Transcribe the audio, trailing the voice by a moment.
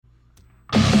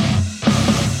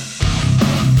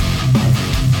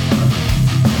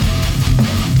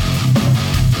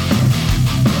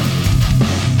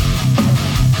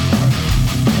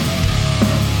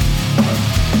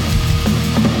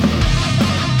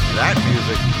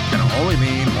music can only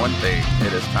mean one thing.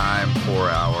 It is time for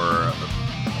our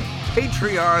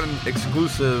Patreon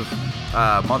exclusive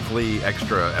monthly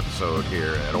extra episode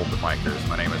here at Open Micers.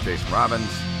 My name is Jason Robbins.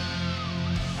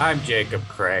 I'm Jacob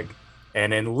Craig.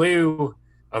 And in lieu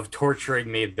of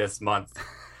torturing me this month,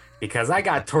 because I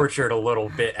got tortured a little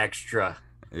bit extra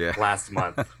last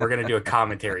month, we're going to do a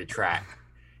commentary track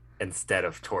instead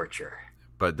of torture.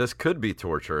 But this could be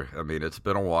torture. I mean, it's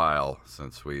been a while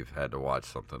since we've had to watch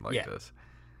something like this.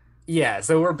 Yeah,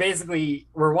 so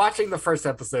we're watching the first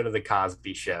episode of The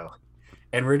Cosby Show,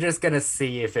 and we're just going to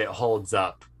see if it holds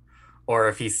up or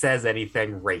if he says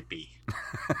anything rapey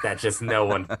that just no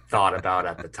one thought about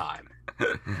at the time.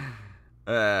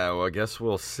 Well, I guess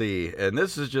we'll see. And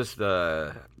this is just,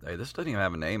 this doesn't even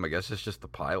have a name. I guess it's just the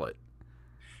pilot.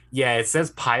 Yeah, it says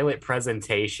pilot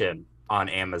presentation on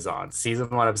Amazon. Season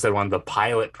 1, episode 1, the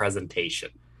pilot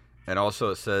presentation. And also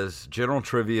it says, general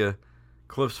trivia,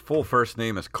 Cliff's full first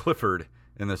name is Clifford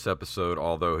in this episode,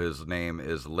 although his name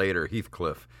is later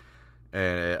Heathcliff.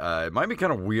 And it might be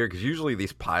kind of weird because usually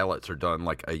these pilots are done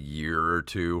like a year or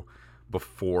two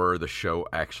before the show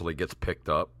actually gets picked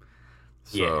up.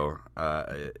 So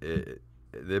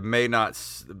it may not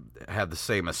have the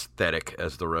same aesthetic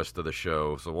as the rest of the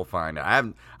show. So we'll find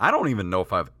out. I don't even know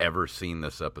if I've ever seen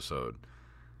this episode.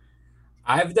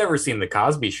 I've never seen The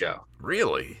Cosby Show.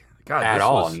 Really? God, at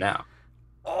all, no.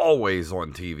 Always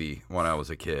on TV when I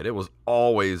was a kid. It was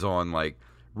always on like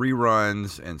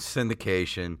reruns and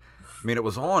syndication. I mean, it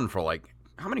was on for like,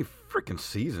 how many freaking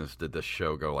seasons did this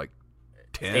show go? Like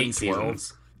 10, 8 12?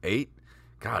 seasons. 8?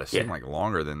 God, it seemed like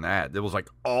longer than that. It was like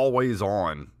always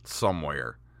on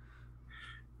somewhere.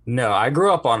 No, I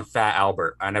grew up on Fat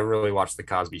Albert. I never really watched The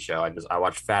Cosby Show. I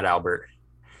watched Fat Albert,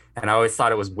 and I always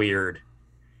thought it was weird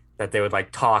that they would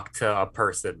like talk to a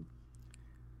person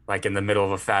like in the middle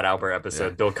of a Fat Albert episode.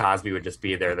 Yeah. Bill Cosby would just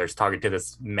be there. They're talking to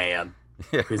this man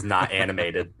who's not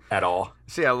animated at all.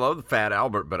 See, I love Fat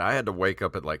Albert, but I had to wake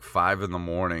up at like 5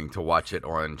 a.m. to watch it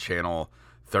on channel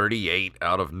 38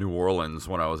 out of New Orleans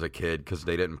when I was a kid because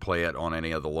they didn't play it on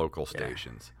any of the local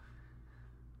stations.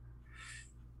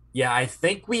 Yeah, I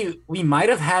think we might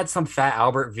have had some Fat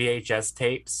Albert VHS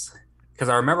tapes because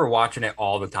I remember watching it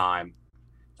all the time.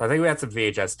 So I think we had some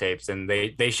VHS tapes, and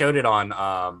they showed it on,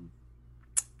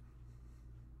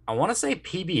 I want to say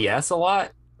PBS a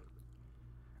lot.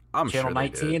 I'm Channel sure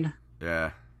 19.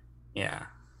 Yeah. Yeah,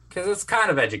 because it's kind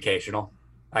of educational,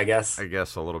 I guess. I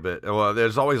guess a little bit. Well,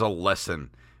 there's always a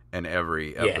lesson in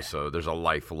every episode. There's a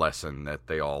life lesson that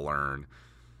they all learn.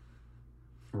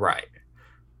 Right.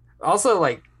 Also,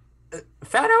 like,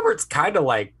 Fat Albert's kind of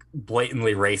like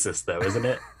blatantly racist, though, isn't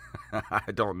it?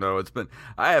 I don't know.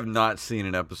 I have not seen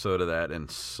an episode of that in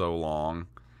so long.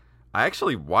 I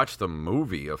actually watched the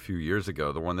movie a few years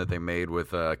ago, the one that they made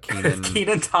with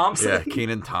Kenan Thompson. Yeah,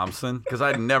 Kenan Thompson, because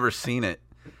I'd never seen it.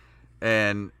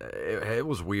 And it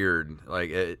was weird.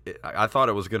 Like, I thought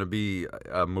it was going to be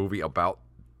a movie about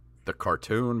the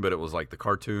cartoon, but it was like the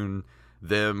cartoon,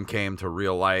 them came to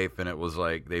real life, and it was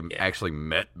like they actually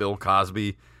met Bill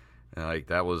Cosby. And like,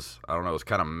 that was, I don't know, it was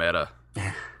kind of meta.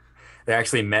 They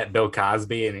actually met Bill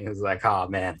Cosby, and he was like, oh,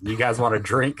 man, you guys want a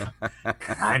drink?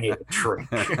 I need a drink.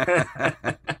 You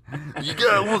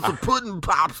guys want some pudding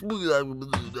pops? I'm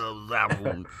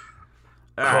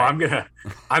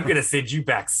gonna send you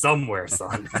back somewhere,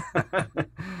 son. All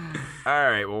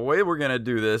right. Well, the way we're gonna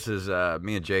do this is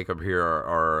me and Jacob here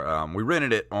are we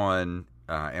rented it on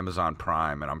Amazon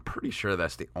Prime, and I'm pretty sure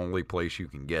that's the only place you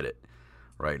can get it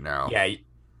right now. Yeah,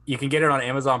 you can get it on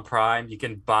Amazon Prime. You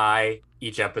can buy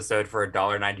each episode for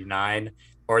 $1.99,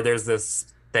 or there's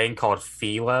this thing called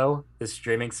Philo, this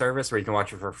streaming service where you can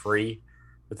watch it for free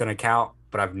with an account.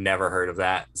 But I've never heard of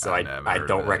that, so I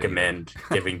don't recommend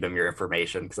giving them your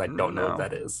information because I don't know what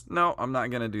that is. No, I'm not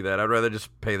going to do that. I'd rather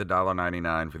just pay the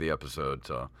 $1.99 for the episode.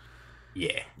 So,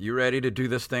 yeah. You ready to do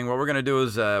this thing? What we're going to do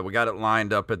is we got it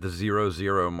lined up at the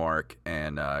 0-0 mark,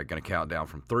 and going to count down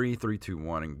from 3, 3, 2,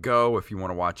 1, and go. If you want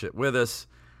to watch it with us,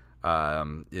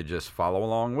 you just follow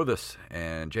along with us.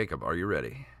 And Jacob, are you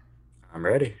ready? I'm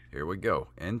ready. Here we go.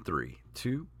 In 3,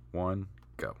 2, 1,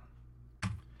 go.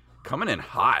 Coming in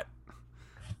hot.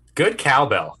 Good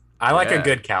cowbell. I like a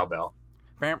good cowbell.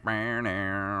 Look,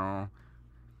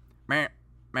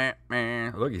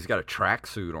 he's got a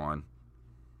tracksuit on.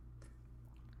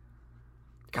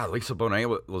 God, Lisa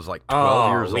Bonet was like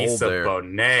 12 years old there. Lisa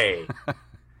Bonet.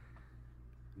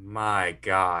 My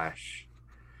gosh.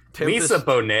 Lisa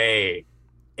Bonet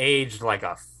aged like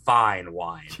a fine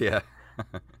wine. Yeah.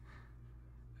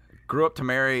 Grew up to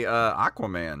marry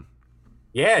Aquaman.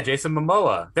 Yeah, Jason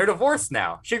Momoa. They're divorced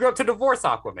now. She grew up to divorce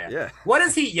Aquaman. Yeah. What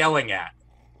is he yelling at?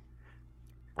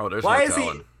 Oh, there's Why no is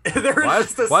telling. he? There Why is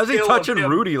is, just a why is he still of touching him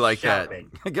Rudy like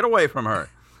shouting. that? Get away from her.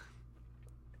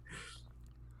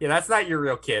 Yeah, that's not your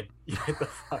real kid. Get the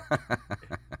fuck.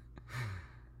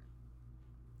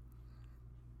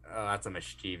 Oh, that's a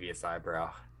mischievous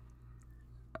eyebrow.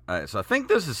 All right, so I think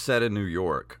this is set in New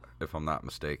York, if I'm not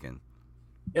mistaken.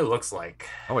 It looks like.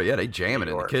 Oh yeah, they jam it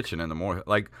in the kitchen in the morning.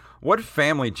 Like, what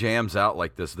family jams out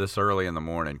like this early in the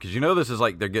morning? Because you know this is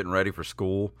like they're getting ready for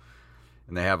school,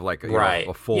 and they have like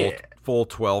a full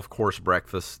 12-course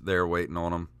breakfast there waiting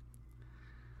on them.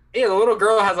 Yeah, the little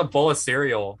girl has a bowl of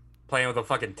cereal playing with a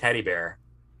fucking teddy bear.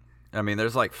 I mean,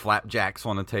 there's like flapjacks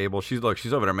on the table. She's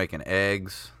over there making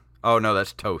eggs. Oh no,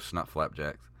 that's toast, not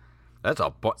flapjacks. That's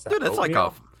dude. That's like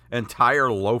a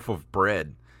entire loaf of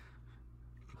bread.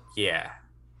 Yeah.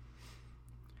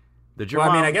 Did your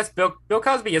mom... I mean, I guess Bill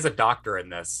Cosby is a doctor in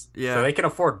this, yeah, so they can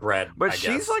afford bread. But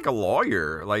she's like a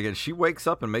lawyer, like, and she wakes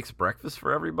up and makes breakfast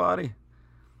for everybody.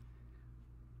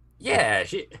 Yeah,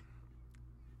 she.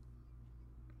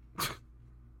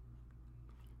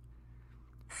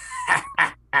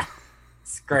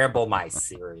 Scramble my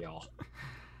cereal.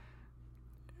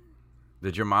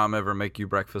 Did your mom ever make you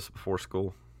breakfast before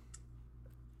school?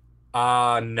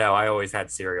 No, I always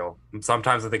had cereal.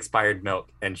 Sometimes with expired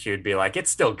milk, and she would be like, "It's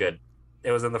still good.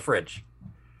 It was in the fridge."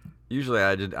 Usually,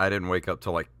 I didn't wake up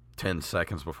till like 10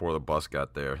 seconds before the bus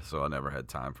got there, so I never had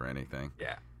time for anything.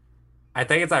 Yeah, I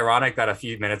think it's ironic that a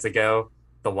few minutes ago,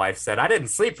 the wife said, "I didn't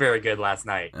sleep very good last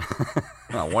night."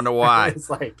 I wonder why. It's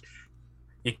like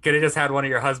you could have just had one of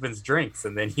your husband's drinks,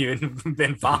 and then you'd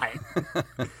been fine.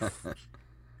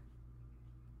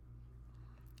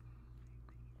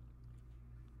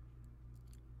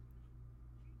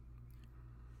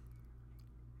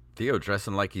 Theo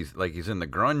dressing like he's in the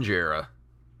grunge era.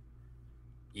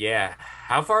 Yeah.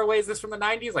 How far away is this from the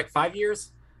 90s? Like 5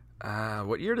 years?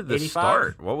 What year did this 85?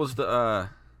 start? What was the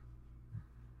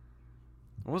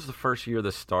first year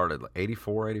this started? Like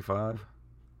 84, 85?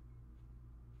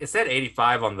 It said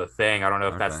 85 on the thing. I don't know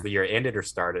if that's the year it ended or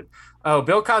started. Oh,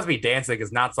 Bill Cosby dancing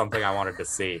is not something I wanted to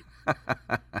see.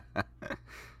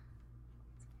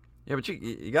 Yeah, but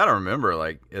you got to remember,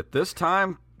 like, at this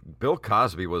time, Bill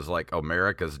Cosby was like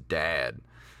America's dad.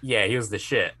 Yeah, he was the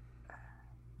shit.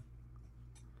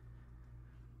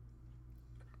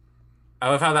 I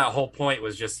love how that whole point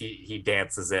was just he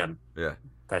dances in. Yeah.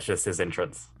 That's just his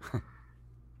entrance.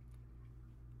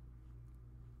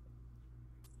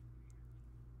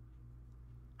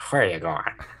 Where are you going?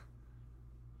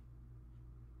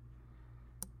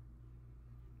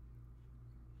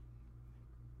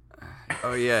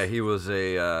 Oh yeah, he was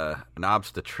an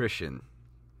obstetrician.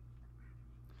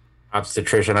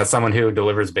 Obstetrician. That's someone who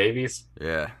delivers babies?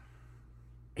 Yeah.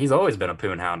 He's always been a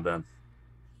poon hound then.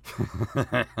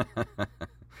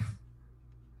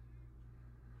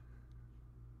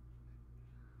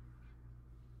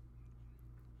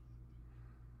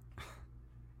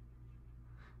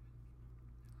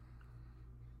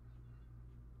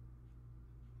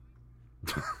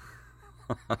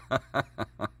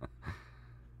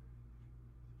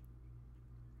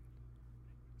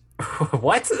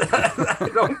 What? I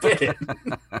don't get it.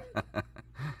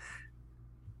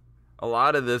 A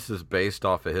lot of this is based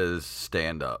off of his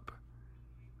stand-up.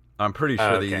 I'm pretty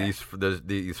sure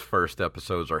these first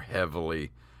episodes are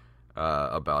heavily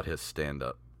about his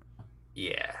stand-up.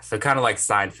 Yeah, so kind of like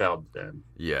Seinfeld then.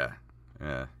 Yeah.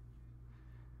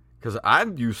 Because I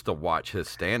used to watch his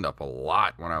stand-up a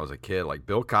lot when I was a kid. Like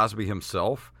Bill Cosby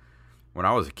himself, when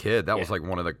I was a kid, that was like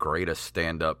one of the greatest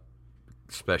stand-up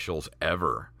specials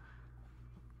ever.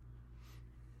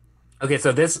 Okay,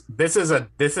 so this is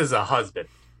a husband.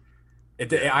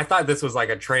 I thought this was like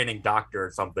a training doctor or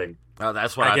something. Oh,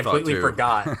 that's what I thought too. I completely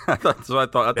forgot. That's what I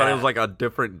thought. I thought it was like a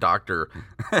different doctor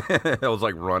that was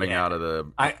like running out of the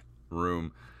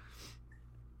room.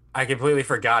 I completely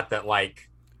forgot that like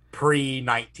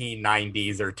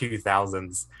pre-1990s or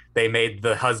 2000s, they made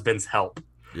the husband's help.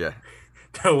 Yeah.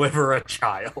 Deliver a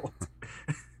child.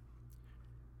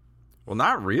 Well,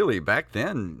 not really. Back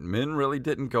then, men really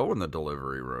didn't go in the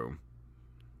delivery room.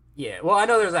 Yeah, well, I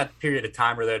know there's that period of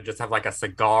time where they'd just have like a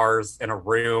cigars in a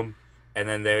room, and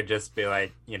then they would just be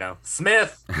like,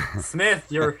 Smith,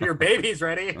 your baby's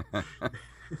ready.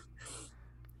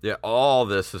 Yeah, all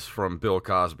this is from Bill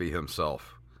Cosby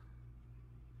himself.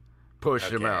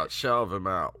 Push him out, shove him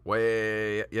out,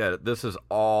 yeah, this is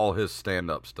all his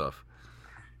stand-up stuff.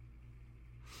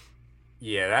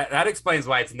 Yeah, that explains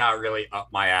why it's not really up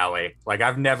my alley. Like,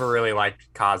 I've never really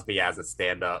liked Cosby as a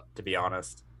stand-up, to be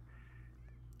honest.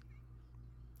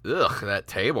 Ugh, that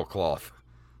tablecloth.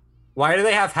 Why do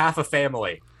they have half a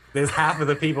family? There's half of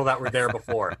the people that were there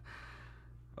before.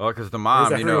 Well, because the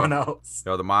Where's mom, everyone else?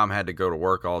 the mom had to go to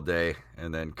work all day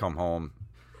and then come home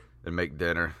and make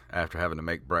dinner after having to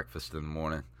make breakfast in the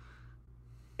morning.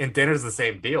 And dinner's the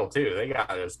same deal too. They got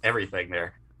just everything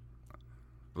there.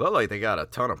 Look like they got a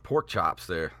ton of pork chops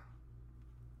there.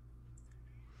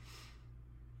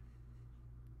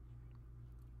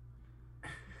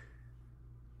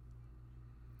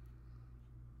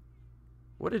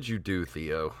 What did you do,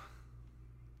 Theo?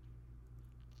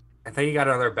 I think you got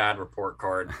another bad report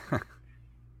card.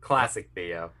 Classic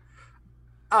Theo.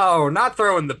 Oh, not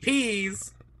throwing the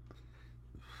peas.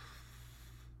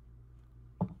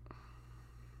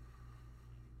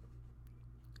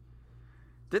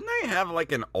 Didn't they have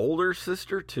like an older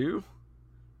sister too?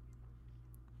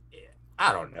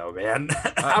 I don't know, man.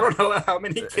 I don't know how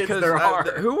many kids there are.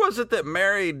 Who was it that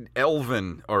married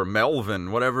Elvin or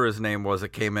Melvin, whatever his name was, that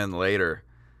came in later?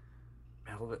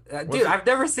 Dude, I've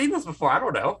never seen this before. I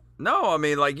don't know. No, I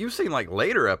mean, like, you've seen like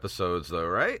later episodes though,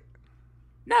 right?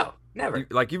 No, never.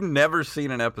 You've never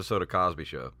seen an episode of Cosby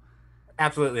Show?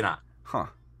 Absolutely not. Huh.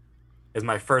 It's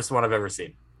my first one I've ever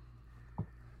seen.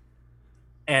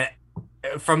 And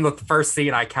from the first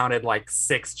scene, I counted like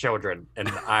 6 children, and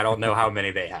I don't know how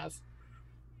many they have.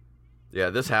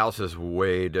 Yeah, this house is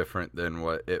way different than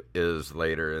what it is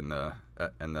later in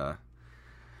the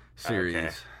series.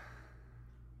 Okay.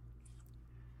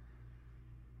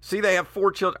 See, they have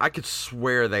 4 children. I could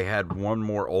swear they had one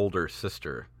more older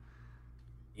sister.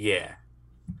 Yeah.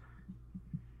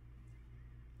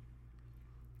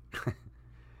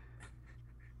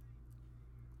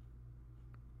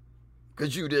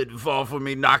 Because you didn't fall for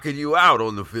me knocking you out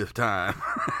on the 5th time.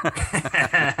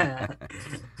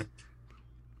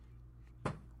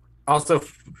 Also,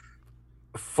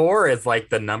 4 is like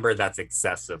the number that's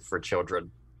excessive for children.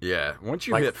 Yeah, once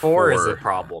you like hit 4 is a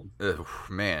problem.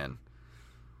 Man.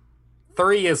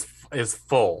 3 is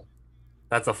full.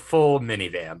 That's a full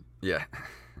minivan. Yeah.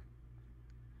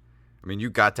 I mean, you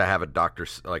got to have a doctor,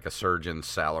 like a surgeon's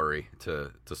salary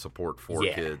to support 4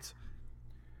 kids.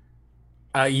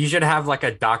 You should have like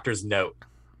a doctor's note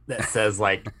that says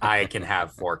like, I can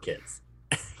have 4 kids.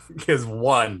 Because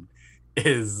 1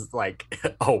 is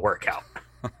like a workout.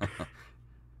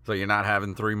 So you're not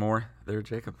having 3 more there,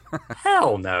 Jacob?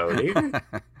 Hell no, dude.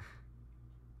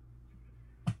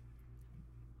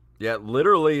 Yeah,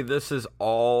 literally, this is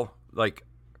all like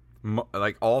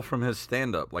all from his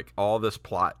stand-up, like all this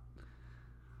plot,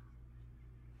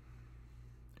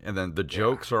 and then the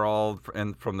jokes are all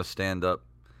from the stand-up.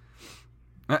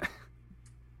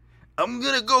 I'm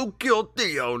gonna go kill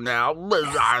Theo now.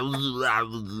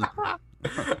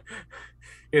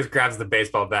 He just grabs the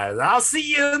baseball bat. I'll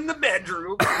see you in the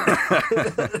bedroom.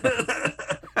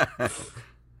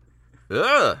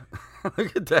 Ugh.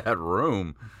 Look at that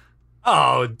room.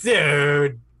 Oh,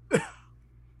 dude.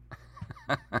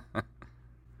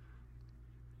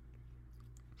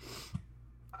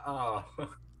 Oh.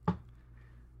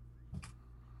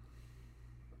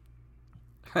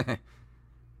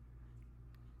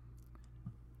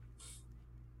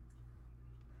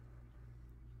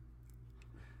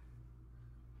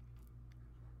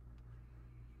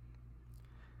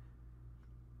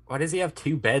 Why does he have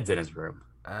 2 beds in his room?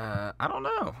 I don't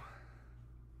know.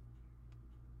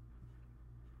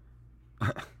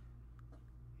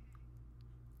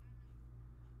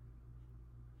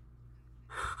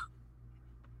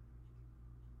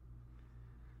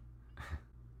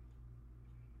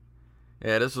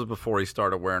 Yeah, this was before he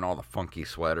started wearing all the funky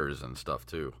sweaters and stuff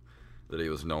too, that he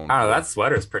was known for. Oh, that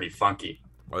sweater's pretty funky.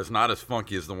 Well, it's not as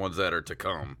funky as the ones that are to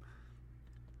come.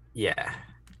 Yeah.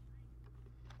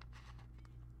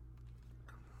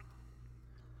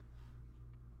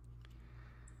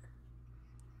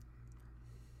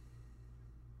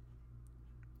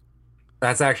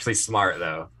 That's actually smart,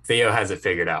 though. Theo has it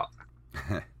figured out.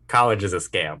 College is a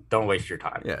scam. Don't waste your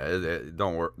time. Yeah,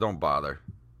 don't bother.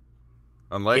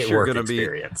 Unless you're gonna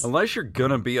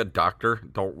be a doctor,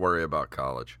 don't worry about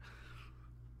college.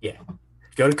 Yeah,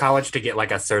 go to college to get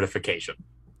like a certification,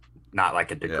 not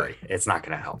like a degree. Yeah. It's not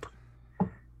gonna help.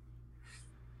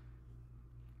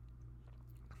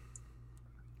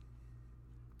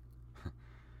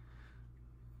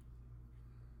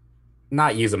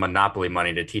 Not use a Monopoly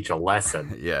money to teach a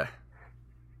lesson. Yeah.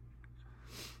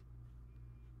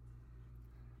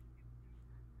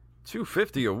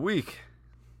 $250 a week.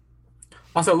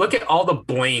 Also, look at all the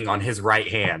bling on his right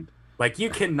hand. Like, you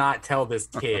cannot tell this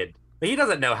kid. He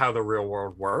doesn't know how the real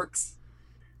world works.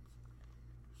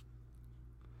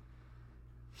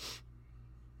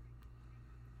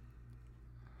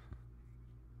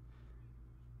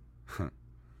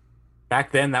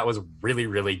 Back then, that was really,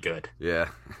 really good. Yeah.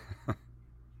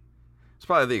 It's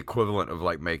probably the equivalent of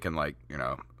like making like,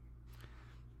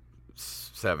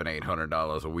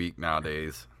 $700-800 a week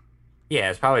nowadays.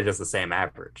 Yeah, it's probably just the same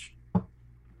average.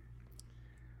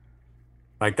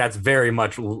 Like that's very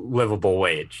much livable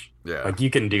wage. Yeah. Like you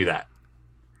can do that.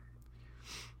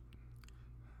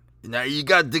 Now you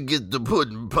got to get the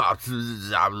pudding pops.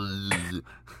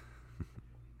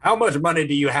 How much money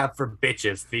do you have for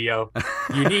bitches, Theo?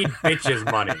 You need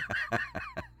bitches money.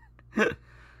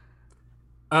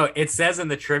 Oh, it says in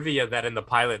the trivia that in the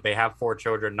pilot they have 4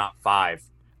 children, not 5.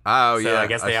 Oh, So yeah. I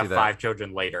guess they have see 5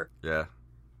 children later. Yeah.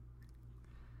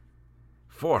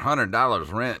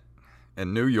 $400 rent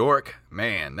in New York.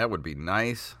 Man, that would be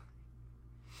nice.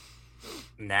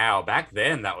 Now, back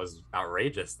then, that was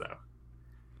outrageous, though.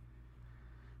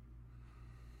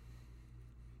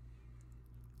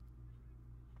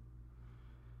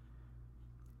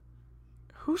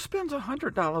 Who spends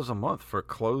 $100 a month for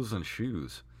clothes and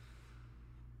shoes?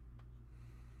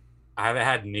 I haven't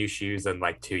had new shoes in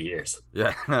like 2 years.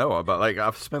 Yeah, no, but like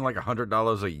I've spent like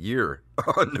 $100 a year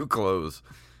on new clothes.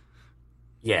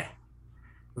 Yeah.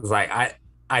 It's like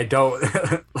I don't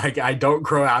like I don't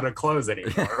grow out of clothes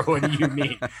anymore. What do you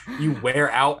mean? You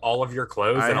wear out all of your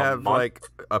clothes I in a have month? like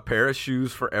a pair of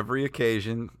shoes for every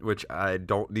occasion, which I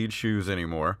don't need shoes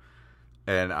anymore.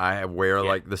 And I wear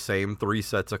like the same 3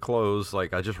 sets of clothes.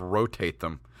 Like I just rotate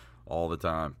them all the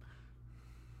time.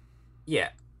 Yeah.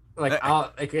 Like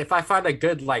I'll like if I find a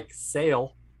good like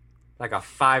sale, like a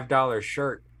 $5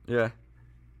 shirt. Yeah.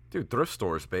 Dude, thrift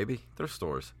stores, baby. Thrift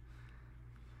stores.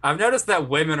 I've noticed that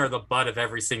women are the butt of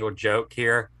every single joke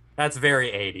here. That's very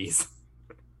 80s.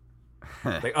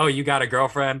 Like, oh, you got a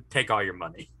girlfriend? Take all your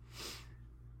money.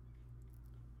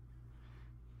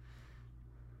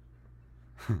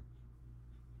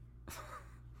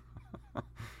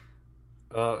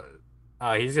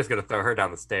 He's just gonna throw her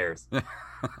down the stairs.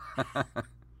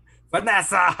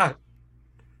 Vanessa!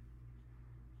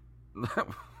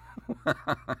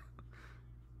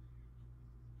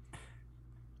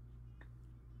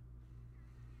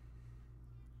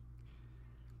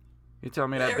 You tell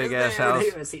me that big ass house.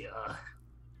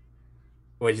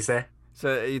 What'd you say?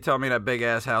 So you tell me that big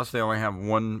ass house they only have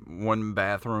one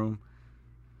bathroom?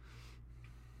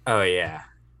 Oh yeah.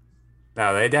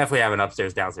 No, they definitely have an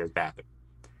upstairs downstairs bathroom.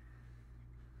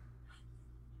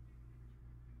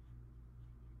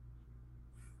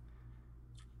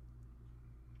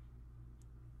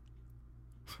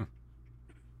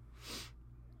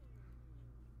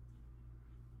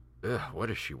 Ugh, what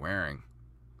is she wearing?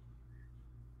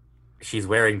 She's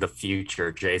wearing the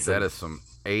future, Jason. That is some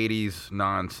 80s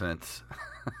nonsense.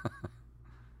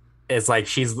 It's like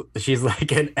she's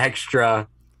like an extra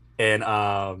in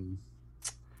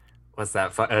what's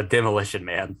that? Demolition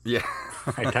Man. Yeah.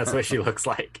 Like that's what she looks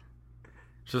like.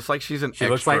 It's just like she's an She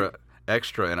looks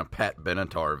extra in a Pat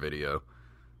Benatar video.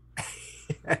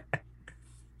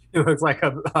 She looks like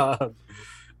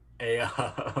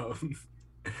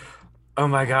oh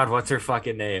my god, what's her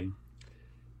fucking name?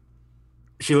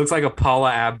 She looks like a Paula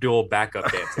Abdul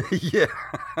backup dancer. Yeah.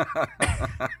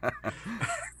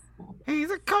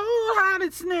 He's a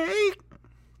cold-hearted snake.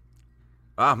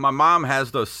 My mom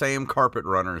has those same carpet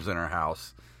runners in her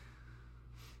house.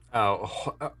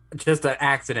 Oh, just an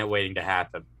accident waiting to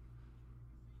happen.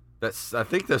 I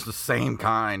think that's the same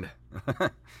kind.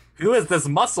 Who is this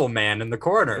muscle man in the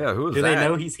corner? Yeah, who is Do that? they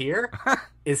know he's here?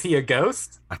 Is he a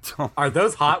ghost? I don't. Are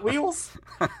those Hot Wheels?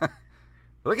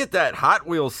 Look at that Hot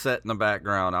Wheels set in the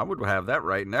background. I would have that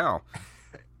right now.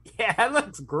 Yeah, that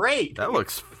looks great. That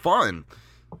looks fun.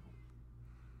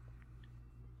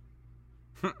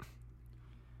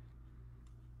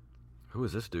 Who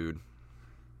is this dude?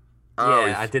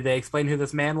 Yeah, did they explain who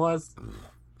this man was?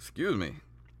 Excuse me.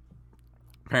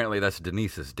 Apparently that's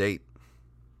Denise's date.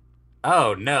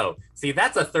 Oh, no. See,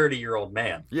 that's a 30-year-old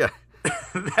man. Yeah.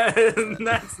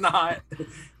 That's not...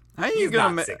 How are you He's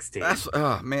gonna not 16. That's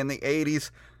man, the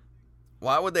 80s.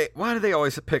 Why do they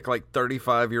always pick like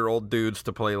 35-year-old dudes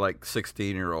to play like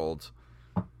 16-year-olds?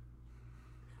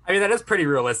 I mean, that is pretty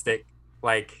realistic.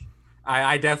 Like,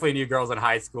 I definitely knew girls in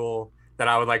high school that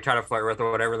I would like try to flirt with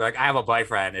or whatever. They're like, I have a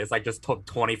boyfriend. It's like just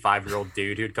 25-year-old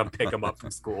dude who'd come pick him up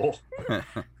from school.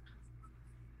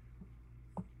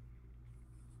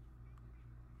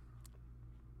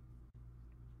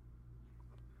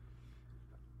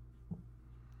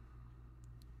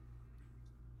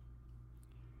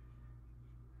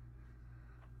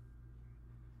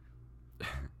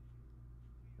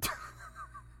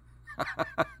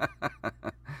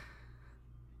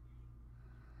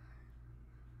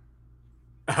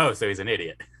 Oh, so he's an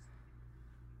idiot.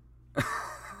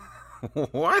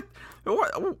 What?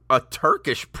 A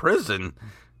Turkish prison?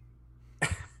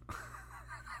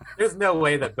 There's no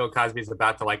way that Bill Cosby's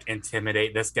about to like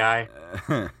intimidate this guy.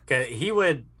 'Cause he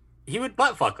would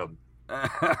butt fuck him.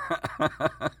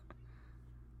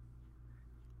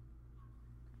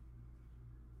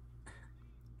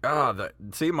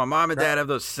 See, my mom and dad have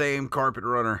the same carpet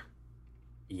runner.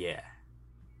 Yeah.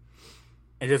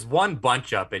 And just one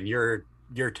bunch up and you're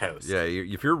toast. Yeah,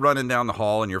 if you're running down the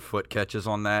hall and your foot catches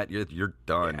on that, you're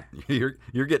done. Yeah.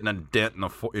 You're getting a dent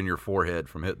in your forehead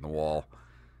from hitting the wall.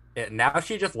 Yeah, now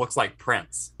she just looks like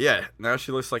Prince. Yeah, now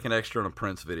she looks like an extra in a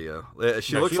Prince video.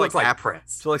 She looks like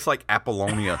Prince. She looks like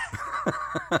Apollonia.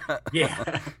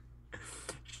 Yeah.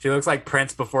 She looks like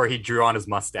Prince before he drew on his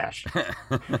mustache.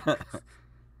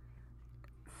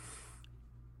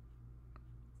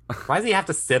 Why does he have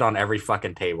to sit on every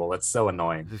fucking table? That's so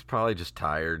annoying. He's probably just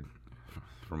tired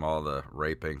from all the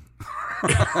raping.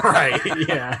 Right,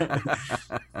 yeah.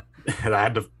 I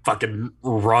had to fucking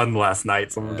run last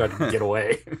night. Someone tried to get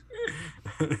away.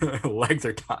 Legs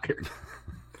are tired.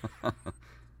 Do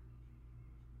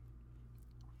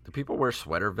people wear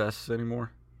sweater vests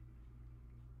anymore?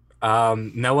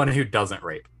 No one who doesn't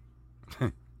rape.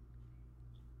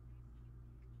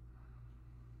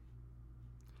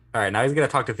 All right, now he's going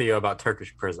to talk to Theo about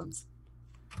Turkish prisons.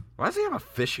 Why does he have a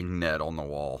fishing net on the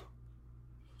wall?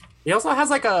 He also has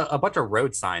like a bunch of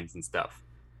road signs and stuff.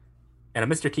 And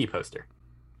a Mr. T poster.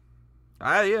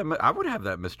 Yeah, I would have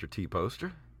that Mr. T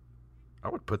poster. I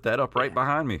would put that up right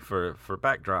behind me for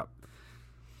backdrop.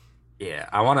 Yeah,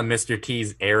 I want a Mr.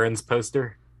 T's errands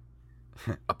poster.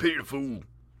 A Peter Fool.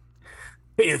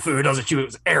 Peter Fool doesn't shoot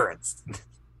his errands.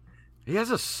 He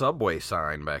has a Subway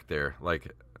sign back there,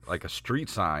 like a street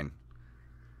sign.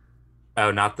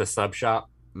 Oh, not the sub shop?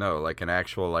 No, like an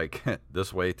actual, like,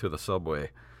 this way to the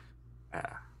Subway.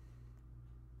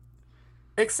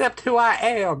 Except who I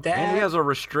am, Dad. And he has a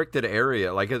restricted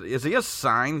area. Like, is he a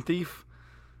sign thief?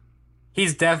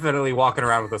 He's definitely walking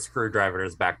around with a screwdriver in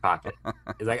his back pocket.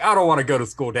 He's like, I don't want to go to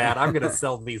school, Dad. I'm going to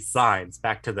sell these signs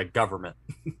back to the government.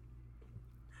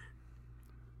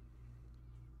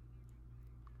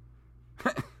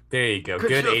 There you go.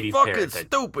 Good 80s fucking parenting.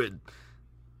 Stupid.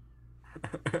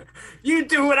 You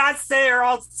do what I say or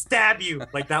I'll stab you.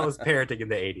 Like that was parenting in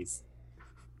the 80s.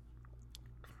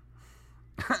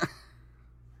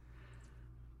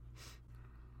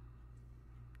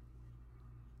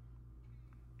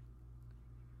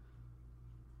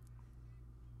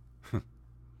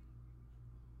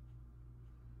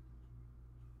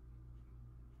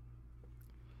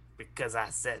 Because I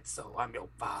said so. I'm your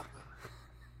father.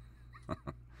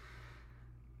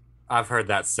 I've heard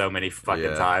that so many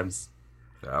fucking times.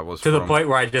 That was to the point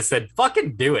where I just said,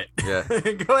 fucking do it. Yeah.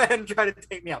 Go ahead and try to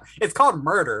take me out. It's called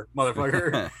murder,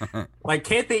 motherfucker. Like,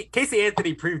 Casey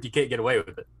Anthony proved you can't get away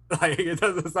with it. Like, it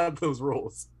doesn't stop those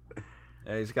rules.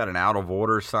 Yeah, he's got an out of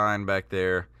order sign back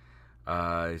there.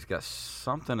 He's got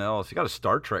something else. He got a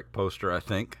Star Trek poster, I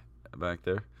think, back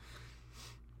there.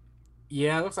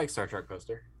 Yeah, it looks like Star Trek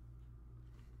poster.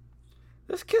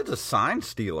 This kid's a sign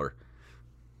stealer.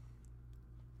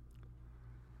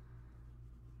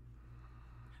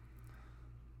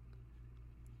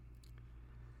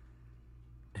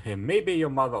 And maybe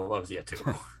your mother loves you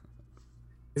too.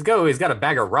 He's got a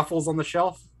bag of Ruffles on the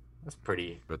shelf. That's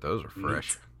pretty. But those are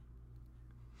fresh.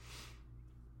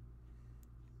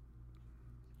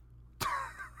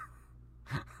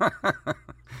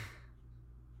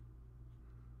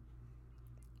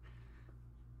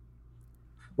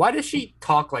 Why does she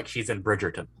talk like she's in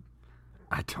Bridgerton?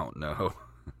 I don't know.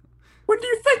 When do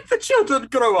you think the children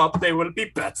grow up, they will be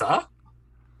better?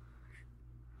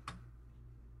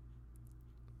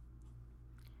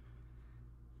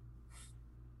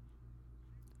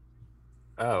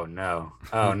 Oh no.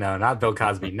 Oh no, not Bill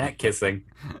Cosby neck kissing.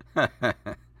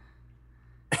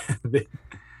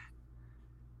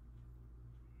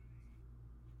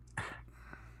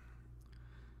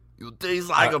 You taste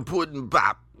like a pudding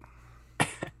pop.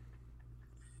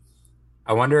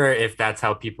 I wonder if that's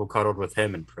how people cuddled with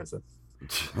him in prison.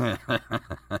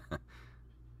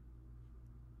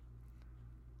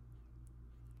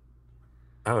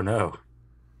 Oh no.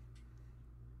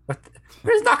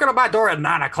 Who's knocking on my door at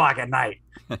 9 o'clock at night?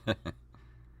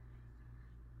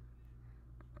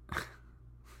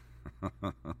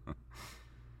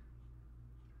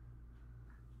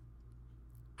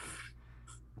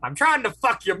 I'm trying to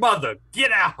fuck your mother.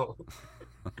 Get out.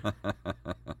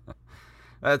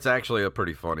 That's actually a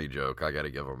pretty funny joke. I got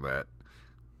to give him that.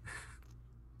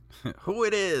 Who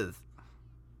it is?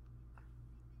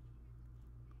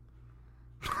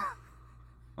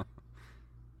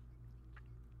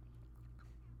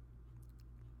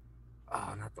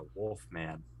 Oh, not the wolf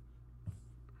man.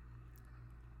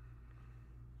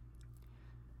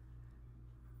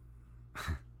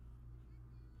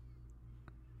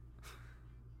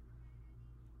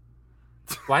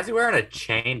 Why is he wearing a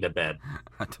chain to bed?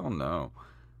 I don't know.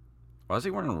 Why is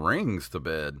he wearing rings to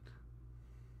bed?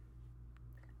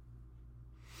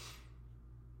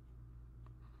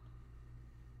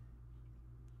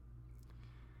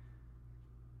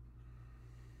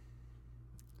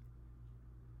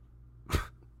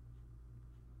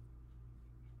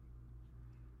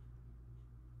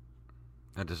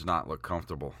 That does not look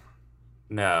comfortable.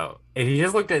 No. And he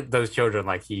just looked at those children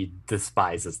like he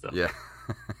despises them. Yeah.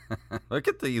 Look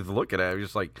at these looking at him.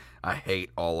 Just like, I hate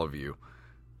all of you.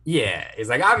 Yeah. He's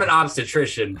like, I'm an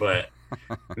obstetrician, but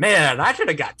man, I should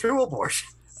have got 2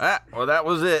 abortions. Well, that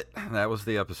was it. That was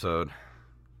the episode.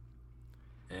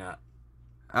 Yeah.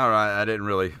 All right. I didn't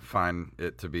really find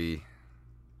it to be,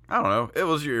 I don't know. It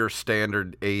was your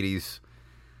standard 80s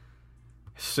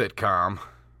sitcom.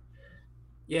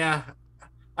 Yeah.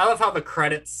 I love how the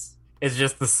credits is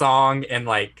just the song and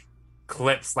like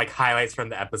clips, like highlights from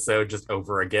the episode just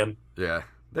over again. Yeah.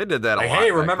 They did that like, a lot.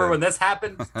 Hey, remember when this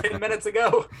happened 10 minutes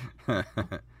ago?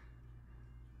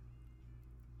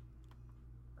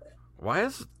 Why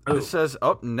is it says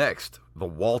up next the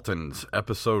Waltons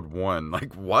episode 1?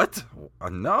 Like what?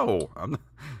 No,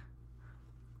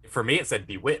 For me, it said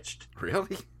Bewitched.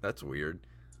 Really? That's weird.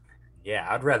 Yeah,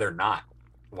 I'd rather not.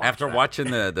 After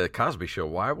watching the Cosby Show,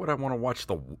 why would I want to watch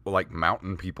the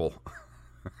mountain people?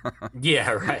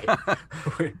 Yeah, right.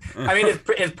 I mean,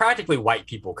 it's practically white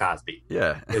people Cosby.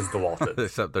 Yeah, is the Waltons.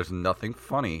 Except there's nothing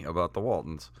funny about the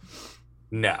Waltons.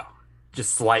 No,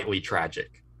 just slightly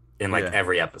tragic in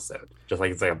every episode. Just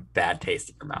like it's like a bad taste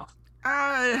in your mouth.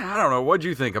 I don't know. What'd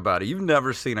you think about it? You've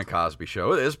never seen a Cosby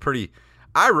Show. It's pretty.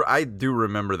 I do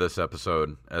remember this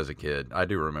episode as a kid. I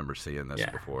do remember seeing this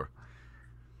before.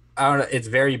 I don't know. It's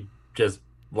very just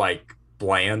like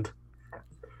bland.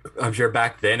 I'm sure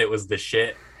back then it was the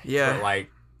shit. Yeah. But like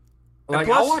plus,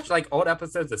 I'll watch like old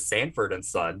episodes of Sanford and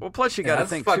Son. Well, plus you got to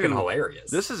think fucking too,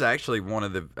 hilarious. This is actually one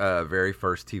of the very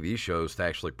first TV shows to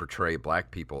actually portray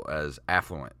black people as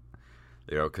affluent.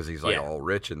 You know, because he's like all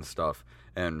rich and stuff.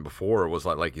 And before it was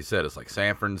like you said, it's like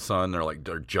Sanford and Son.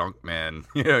 They're junk men.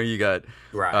 You know, you got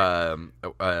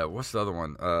what's the other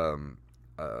one?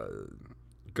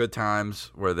 Good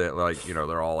Times, where they're like, you know,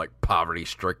 they're all like poverty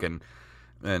stricken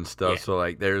and stuff. So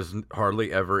like, there's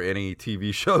hardly ever any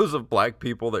TV shows of black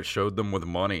people that showed them with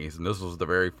money, and this was the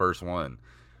very first one.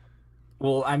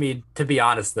 Well, I mean, to be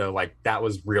honest though, like that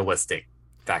was realistic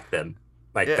back then.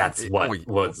 Like that's what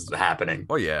was happening.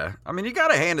 Well, yeah. I mean, you got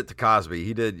to hand it to Cosby.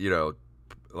 He did, you know,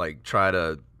 like try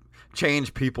to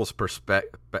change people's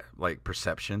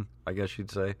perception, I guess you'd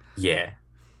say. Yeah.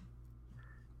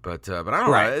 But I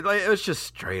don't know. It was just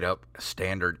straight up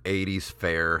standard 80s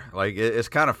fare. Like it's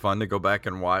kind of fun to go back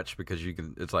and watch because you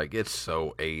can. It's like it's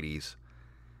so 80s.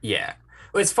 Yeah,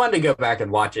 well, it's fun to go back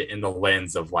and watch it in the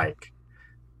lens of like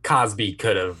Cosby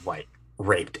could have like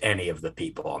raped any of the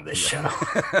people on this show.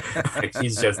 Like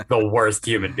he's just the worst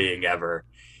human being ever,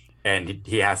 and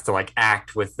he has to like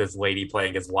act with this lady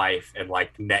playing his wife and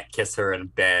like neck kiss her in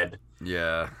bed.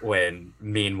 Yeah. When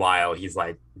meanwhile he's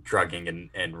like drugging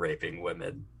and raping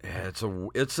women. Yeah,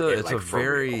 it's a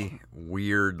very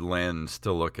weird lens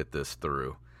to look at this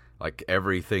through. Like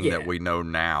everything that we know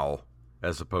now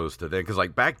as opposed to then, because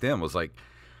like back then was like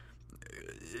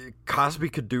Cosby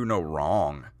could do no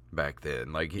wrong back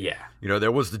then. Like you know,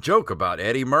 there was the joke about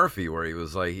Eddie Murphy where he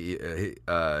was like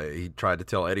he tried to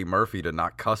tell Eddie Murphy to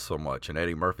not cuss so much, and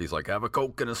Eddie Murphy's like, have a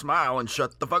Coke and a smile and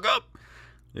shut the fuck up.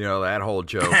 You know, that whole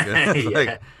joke.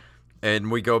 Like,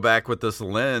 and we go back with this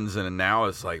lens, and now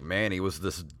it's like, man, he was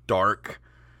this dark,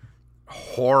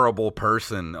 horrible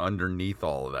person underneath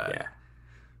all of that.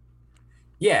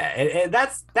 Yeah, and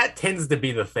that tends to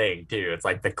be the thing, too. It's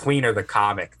like the cleaner the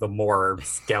comic, the more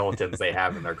skeletons they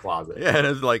have in their closet. Yeah, and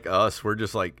it's like us. We're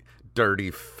just like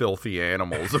dirty, filthy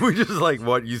animals. We just like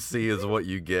what you see is what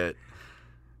you get.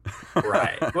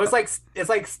 Right. Well, it's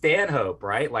like Stanhope,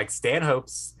 right? Like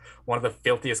Stanhope's one of the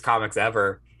filthiest comics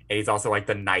ever, and he's also like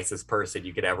the nicest person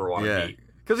you could ever want to meet.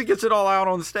 Because he gets it all out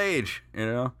on stage, you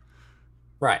know?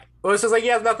 Right. Well, it's just like he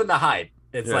has nothing to hide.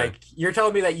 It's like, you're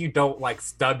telling me that you don't like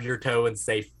stub your toe and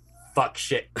say fuck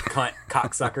shit cunt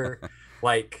cocksucker.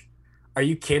 Like, are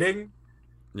you kidding?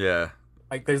 Yeah.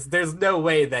 Like there's no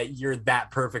way that you're that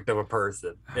perfect of a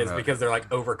person. It's because they're like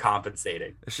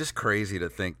overcompensating. It's just crazy to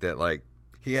think that like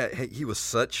he was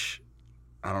such,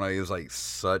 I don't know, he was like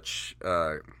such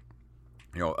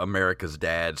you know, America's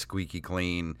dad, squeaky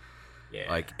clean,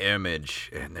 like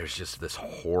image, and there's just this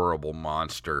horrible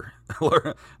monster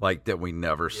like that we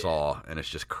never saw, and it's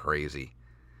just crazy.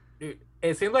 Dude,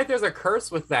 it seems like there's a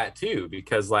curse with that too,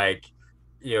 because like,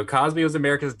 you know, Cosby was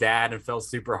America's dad and fell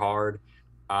super hard.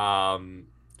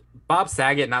 Bob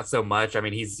Saget, not so much. I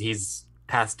mean, he's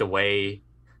passed away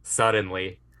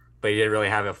suddenly, but he didn't really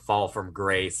have a fall from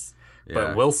grace. But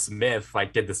Yeah. Will Smith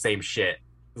like did the same shit.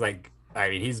 Like, I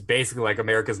mean, he's basically like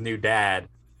America's new dad.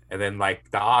 And then like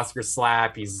the Oscar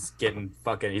slap, he's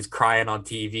crying on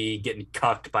TV, getting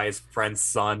cucked by his friend's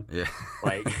son. Yeah.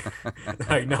 Like,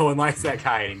 like no one likes that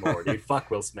guy anymore, dude.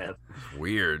 Fuck Will Smith.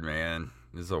 Weird, man.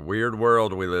 This is a weird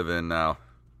world we live in now.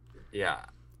 Yeah,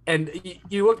 and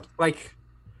you look like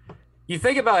you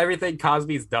think about everything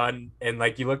Cosby's done, and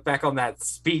like you look back on that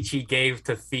speech he gave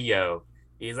to Theo.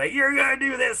 He's like, "You're gonna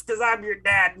do this because I'm your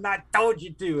dad, and I told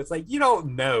you to." It's like you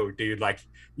don't know, dude. Like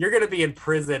you're gonna be in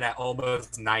prison at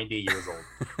almost 90 years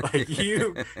old. Like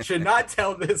you should not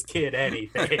tell this kid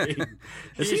anything.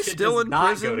 Is he should still just in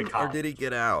not go to prison, or college. did he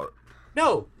get out?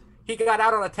 No, he got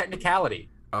out on a technicality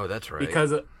Oh, that's right.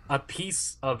 because a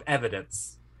piece of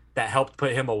evidence that helped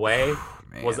put him away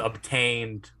Man. was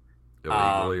obtained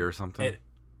Illegally or something.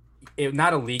 it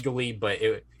not illegally, but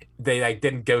they like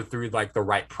didn't go through like the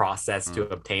right process to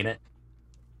obtain it.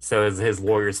 So his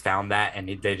lawyers found that, and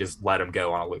they just let him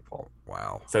go on a loophole.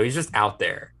 Wow. So he's just out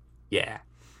there, yeah.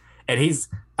 And he's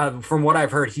from what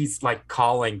I've heard, he's like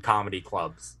calling comedy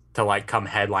clubs to like come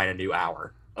headline a new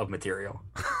hour of material.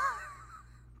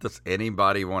 Does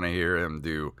anybody want to hear him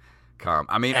do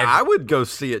I mean, And- I would go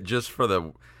see it just for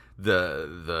the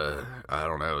I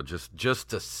don't know, just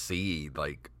to see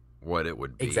like what it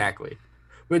would be. Exactly.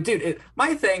 But dude,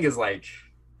 my thing is like,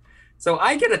 so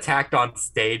I get attacked on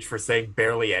stage for saying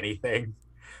barely anything.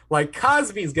 Like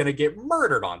Cosby's gonna get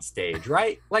murdered on stage,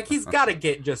 right? Like he's gotta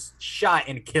get just shot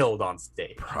and killed on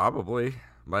stage. Probably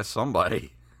by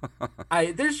somebody.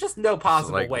 There's just no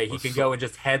possible like way he can go and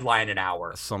just headline an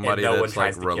hour. Somebody and no that's one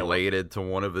like tries to kill him. related to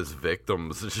one of his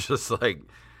victims is just like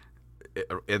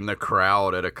in the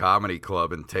crowd at a comedy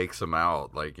club and takes him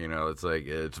out. Like, you know, it's like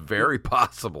it's very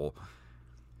possible.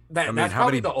 I mean, That's how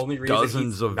probably many the only reason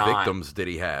dozens he's of not, victims did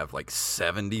he have? Like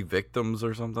 70 victims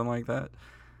or something like that?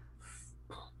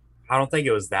 I don't think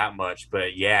it was that much,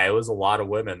 but yeah, it was a lot of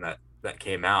women that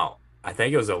came out. I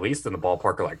think it was at least in the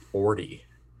ballpark of like 40.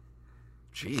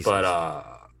 Jesus. But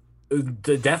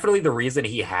definitely the reason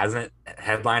he hasn't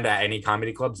headlined at any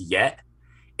comedy clubs yet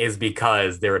is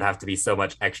because there would have to be so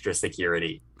much extra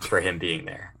security for him being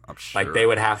there. I'm sure. Like they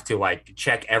would have to like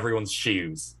check everyone's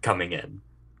shoes coming in,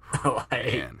 like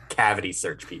Man. cavity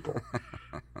search people.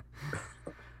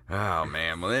 Oh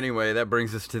man. Well, anyway, that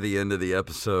brings us to the end of the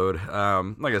episode.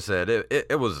 Like I said,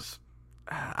 it was.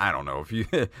 I don't know if you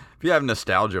if you have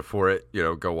nostalgia for it, you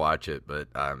know, go watch it. But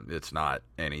it's not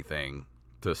anything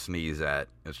to sneeze at.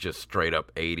 It's just straight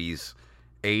up 80s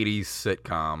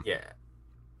sitcom. Yeah.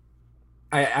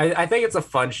 I think it's a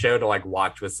fun show to like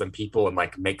watch with some people and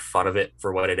like make fun of it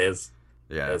for what it is.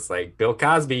 Yeah. It's like Bill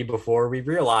Cosby before we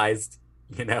realized,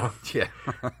 you know, Yeah.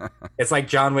 it's like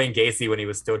John Wayne Gacy when he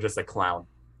was still just a clown.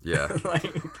 Yeah. Like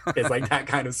it's like that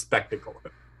kind of spectacle.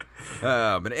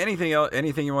 But anything else?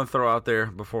 Anything you want to throw out there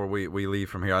before we leave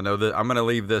from here? I know that I'm going to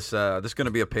leave this. This is going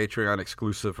to be a Patreon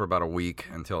exclusive for about a week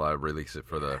until I release it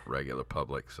for the regular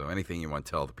public. So anything you want to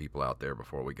tell the people out there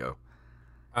before we go?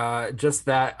 Just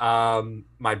that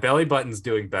my belly button's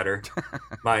doing better.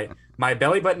 My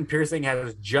belly button piercing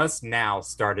has just now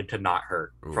started to not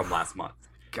hurt from last month.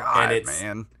 God, And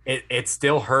man. It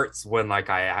still hurts when like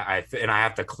I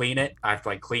have to clean it. I have to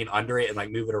like clean under it and like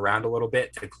move it around a little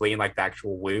bit to clean like the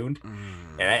actual wound.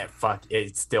 And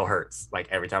it still hurts like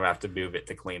every time I have to move it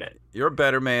to clean it. You're a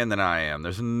better man than I am.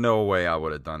 There's no way I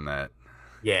would have done that.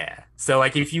 Yeah. So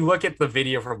like if you look at the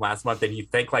video from last month and you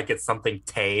think like it's something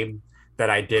tame that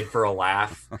I did for a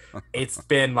laugh, it's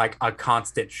been like a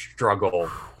constant struggle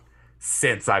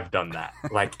since I've done that.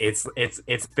 Like it's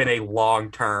been a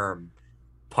long-term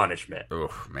punishment. Oh,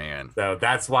 man. So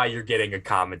that's why you're getting a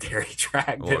commentary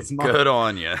track Well, this month. good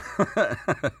on you.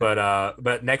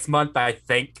 But next month I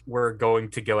think we're going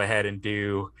to go ahead and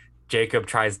do Jacob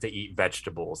tries to eat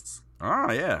vegetables.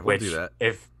 Oh, yeah. We'll Which do that.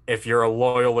 if you're a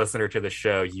loyal listener to the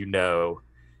show, you know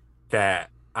that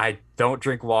I don't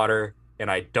drink water and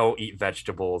I don't eat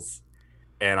vegetables.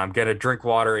 And I'm going to drink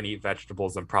water and eat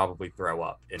vegetables and probably throw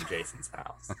up in Jason's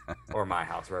house or my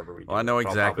house, wherever we go. Well, I know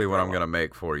exactly what I'm going to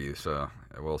make for you, so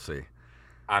we'll see.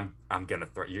 I'm going to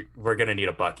throw you. We're going to need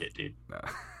a bucket, dude. No.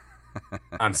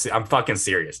 I'm fucking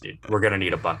serious, dude. We're going to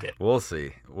need a bucket. We'll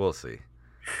see. We'll see.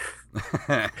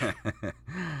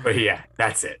 But yeah,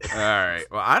 that's it. All right.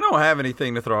 Well, I don't have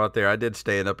anything to throw out there. I did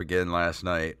stand up again last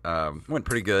night. Went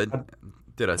pretty good.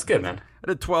 That's good, man. I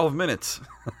did 12 minutes,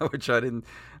 which I didn't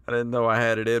know I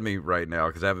had it in me right now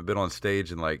because I haven't been on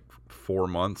stage in like 4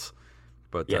 months.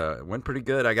 But Yeah. it went pretty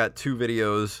good. I got 2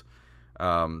 videos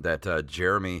that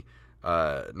Jeremy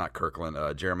not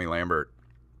Kirkland, Jeremy Lambert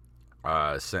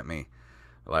sent me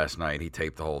last night. He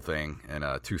taped the whole thing in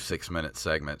 2 6-minute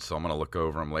segments, so I'm going to look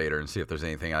over them later and see if there's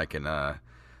anything I can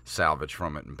salvage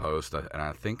from it and post. And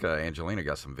I think Angelina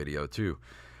got some video too.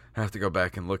 I have to go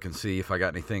back and look and see if I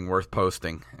got anything worth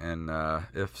posting, and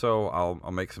if so,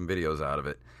 I'll make some videos out of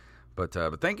it. But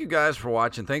thank you guys for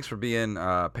watching. Thanks for being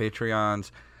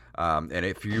Patreons. And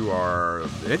if you are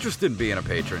interested in being a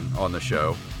patron on the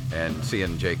show and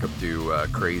seeing Jacob do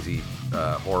crazy,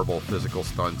 horrible physical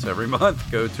stunts every month,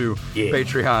 go to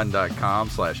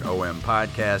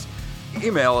patreon.com/ompodcast.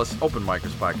 Email us,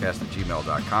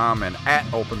 openmikerspodcast@gmail.com, and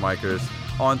 @openmikers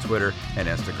on Twitter and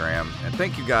Instagram. And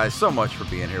thank you guys so much for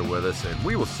being here with us, and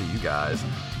we will see you guys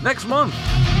next month.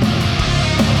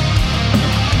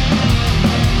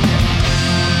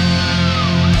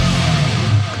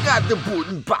 I got the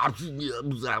pudding pops.